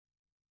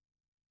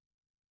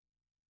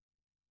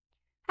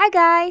Hi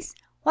guys!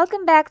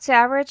 Welcome back to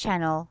our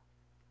channel.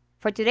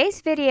 For today's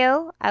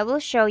video, I will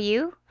show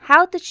you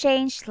how to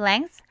change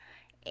length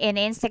in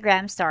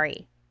Instagram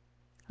story.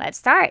 Let's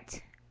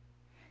start.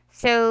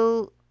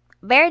 So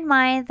bear in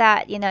mind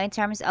that, in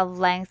terms of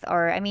length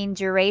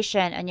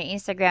duration on your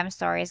Instagram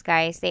stories,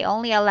 guys, they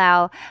only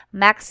allow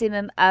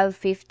maximum of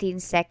 15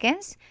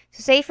 seconds.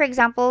 So say, for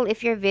example,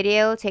 if your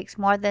video takes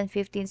more than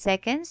 15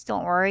 seconds,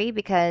 don't worry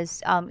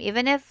because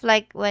even if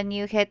like when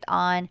you hit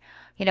on,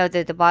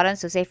 the button,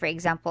 so say, for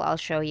example, I'll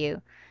show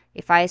you.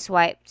 If I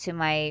swipe to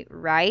my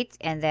right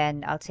and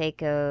then I'll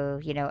take a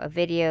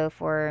video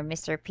for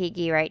Mr.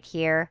 Piggy right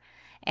here,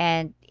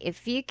 and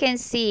if you can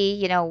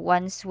see,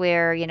 once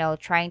we're,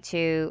 trying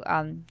to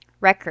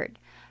record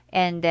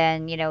and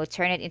then,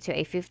 turn it into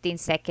a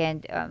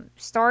 15-second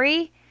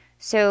story.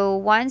 So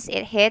once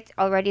it hit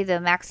already the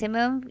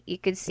maximum, you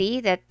could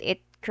see that it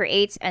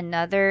creates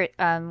another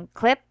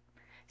clip.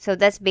 So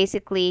that's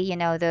basically,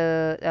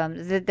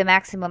 the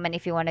maximum, and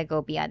if you want to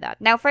go beyond that.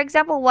 Now, for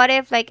example, what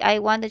if like I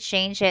want to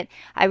change it?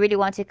 I really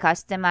want to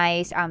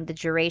customize the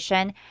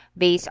duration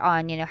based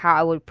on, how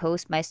I would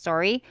post my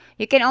story.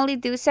 You can only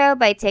do so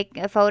by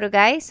taking a photo,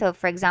 guys. So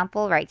for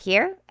example, right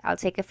here, I'll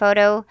take a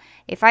photo.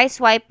 If I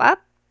swipe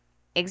up,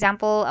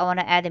 example, I want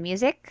to add the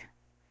music.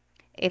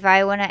 If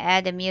I want to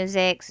add the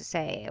music, so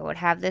say I would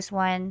have this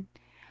one.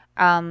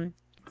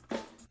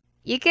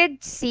 You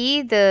could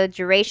see the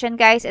duration,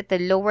 guys, at the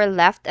lower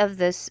left of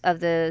the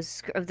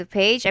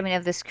page.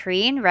 Of the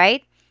screen,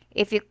 right?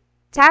 If you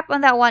tap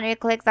on that one or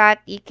click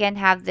that, you can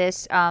have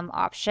this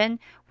option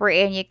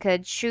wherein you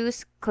could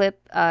choose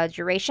clip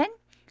duration.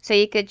 So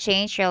you could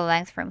change your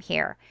length from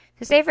here.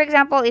 So say, for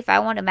example, if I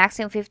want a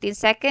maximum 15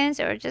 seconds,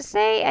 or just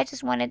say I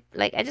just want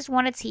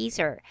a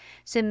teaser,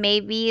 so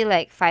maybe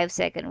like 5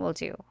 seconds will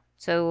do.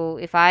 So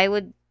if I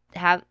would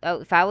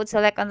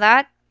select on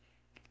that,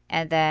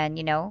 and then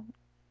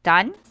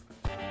done,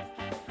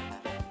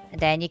 and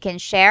then you can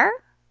share,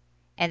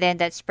 and then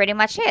that's pretty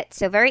much it.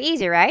 So very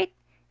easy, right?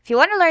 If you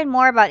want to learn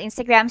more about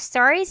Instagram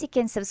stories, you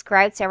can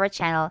subscribe to our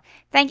channel.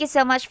 Thank you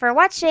so much for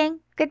watching.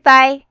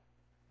 Goodbye.